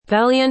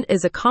Valleant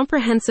is a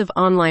comprehensive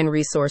online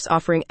resource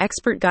offering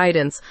expert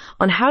guidance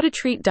on how to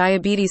treat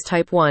diabetes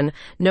type 1,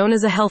 known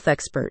as a health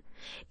expert.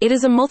 It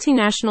is a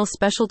multinational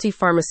specialty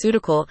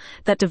pharmaceutical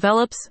that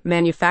develops,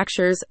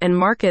 manufactures, and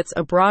markets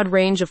a broad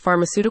range of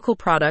pharmaceutical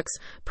products,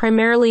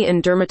 primarily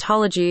in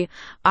dermatology,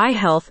 eye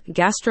health,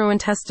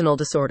 gastrointestinal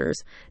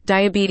disorders,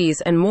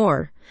 diabetes, and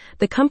more.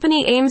 The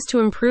company aims to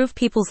improve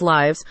people's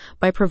lives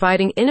by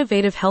providing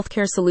innovative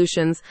healthcare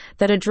solutions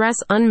that address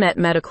unmet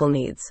medical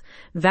needs.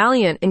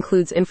 Valleant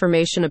includes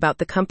information about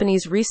the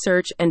company's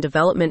research and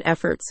development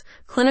efforts,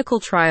 clinical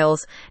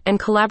trials, and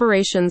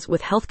collaborations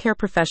with healthcare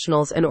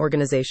professionals and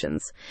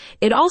organizations.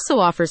 It also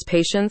offers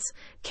patients,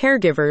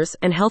 caregivers,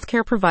 and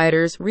healthcare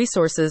providers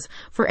resources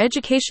for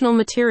educational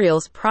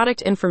materials,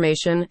 product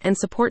information, and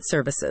support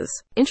services.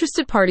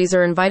 Interested parties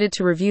are invited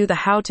to review the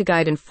how-to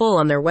guide in full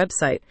on their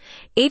website,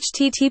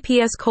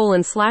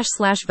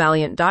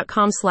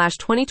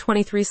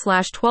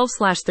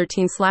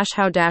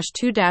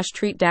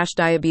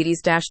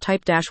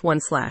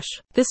 https://valleant.com/2023/12/13/how-2-treat-diabetes-type-1/.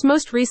 This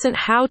most recent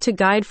how-to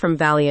guide from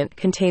Valleant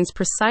contains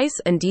precise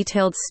and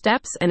detailed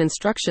steps and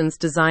instructions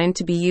designed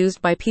to be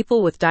used by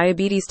people with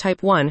diabetes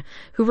type 1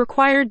 who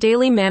require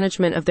daily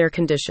management of their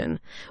condition,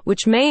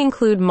 which may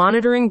include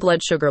monitoring blood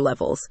sugar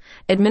levels,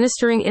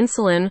 administering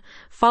insulin,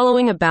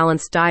 following a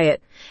balanced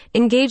diet,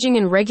 engaging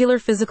in regular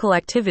physical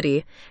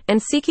activity,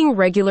 and seeking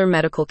regular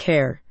medical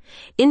care.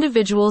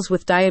 Individuals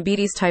with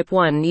diabetes type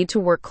 1 need to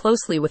work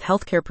closely with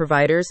healthcare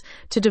providers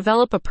to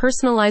develop a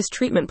personalized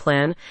treatment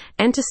plan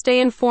and to stay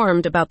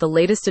informed about the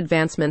latest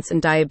advancements in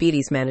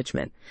diabetes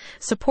management.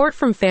 Support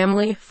from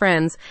family,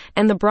 friends,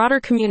 and the broader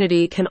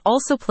community can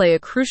also play a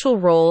crucial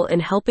role in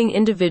helping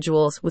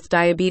individuals with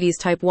diabetes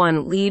type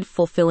 1 lead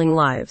fulfilling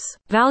lives.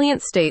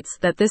 Valleant states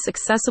that this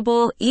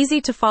accessible,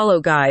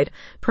 easy-to-follow guide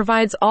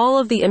provides all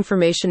of the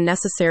information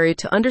necessary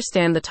to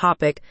understand the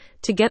topic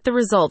to get the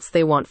results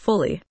they want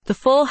fully. The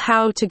full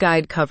how-to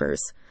guide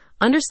covers: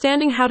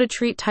 understanding how to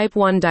treat type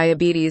 1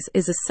 diabetes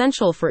is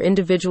essential for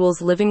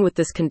individuals living with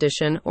this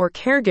condition or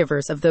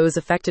caregivers of those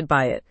affected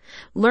by it.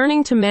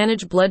 Learning to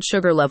manage blood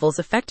sugar levels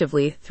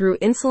effectively through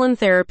insulin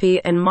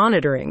therapy and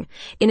monitoring,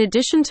 in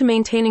addition to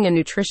maintaining a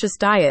nutritious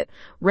diet,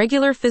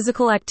 regular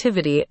physical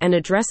activity, and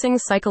addressing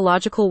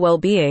psychological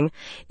well-being,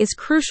 is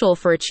crucial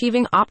for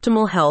achieving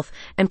optimal health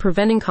and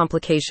preventing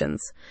complications.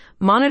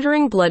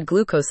 Monitoring blood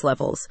glucose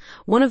levels.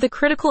 One of the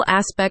critical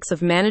aspects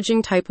of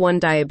managing type 1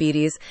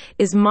 diabetes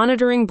is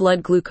monitoring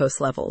blood glucose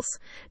levels.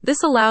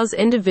 This allows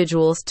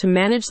individuals to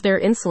manage their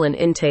insulin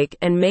intake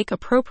and make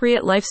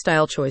appropriate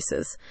lifestyle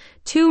choices.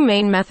 Two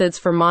main methods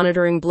for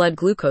monitoring blood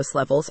glucose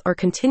levels are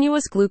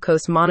continuous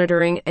glucose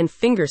monitoring and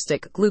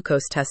fingerstick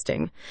glucose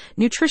testing.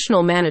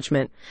 Nutritional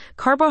management.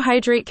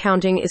 Carbohydrate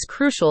counting is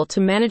crucial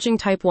to managing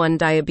type 1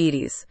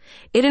 diabetes.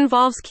 It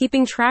involves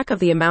keeping track of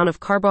the amount of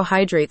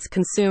carbohydrates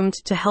consumed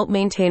to help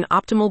maintain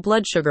optimal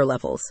blood sugar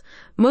levels.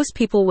 Most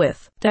people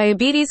with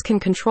diabetes can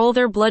control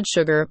their blood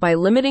sugar by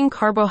limiting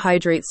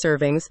carbohydrate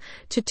servings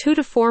to 2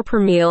 to 4 per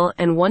meal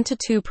and 1 to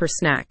 2 per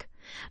snack.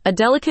 A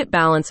delicate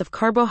balance of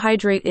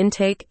carbohydrate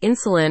intake,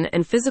 insulin,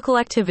 and physical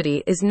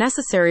activity is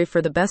necessary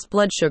for the best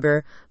blood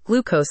sugar,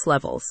 glucose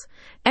levels.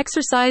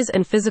 Exercise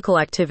and physical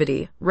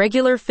activity.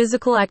 Regular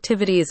physical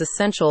activity is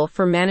essential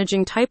for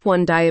managing type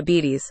 1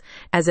 diabetes,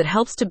 as it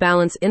helps to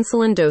balance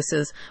insulin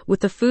doses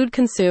with the food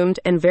consumed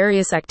and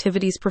various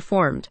activities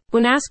performed.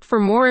 When asked for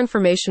more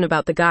information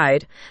about the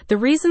guide, the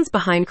reasons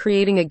behind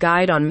creating a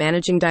guide on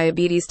managing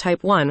diabetes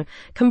type 1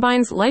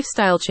 combines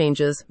lifestyle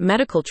changes,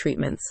 medical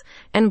treatments,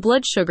 and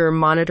blood sugar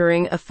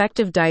monitoring.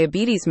 Effective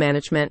diabetes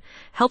management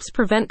helps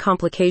prevent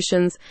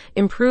complications,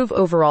 improve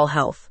overall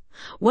health.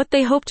 What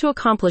they hope to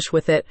accomplish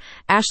with it,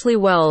 Ashley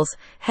Wells,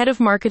 head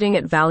of marketing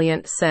at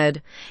Valleant,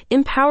 said,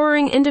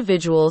 "Empowering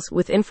individuals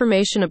with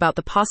information about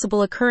the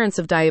possible occurrence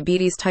of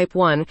diabetes type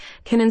 1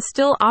 can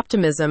instill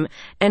optimism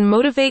and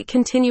motivate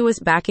continuous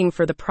backing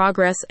for the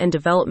progress and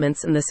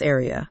developments in this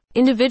area."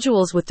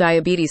 Individuals with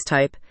diabetes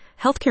type,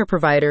 healthcare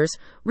providers,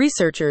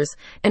 researchers,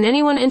 and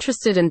anyone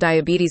interested in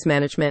diabetes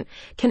management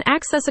can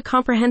access a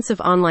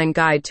comprehensive online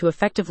guide to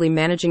effectively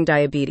managing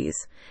diabetes.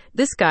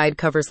 This guide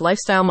covers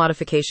lifestyle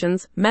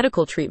modifications,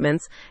 medical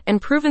treatments,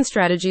 and proven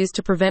strategies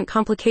to prevent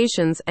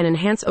complications and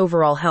enhance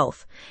overall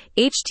health.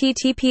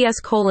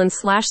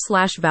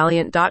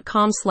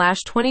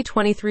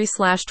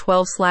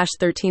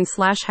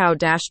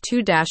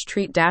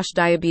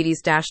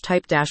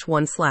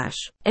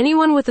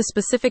 Anyone with a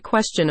specific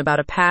question about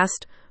a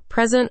past,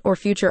 present, or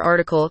future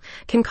article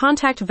can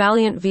contact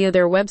Valleant via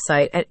their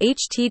website at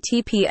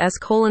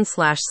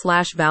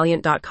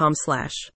https://valleant.com/.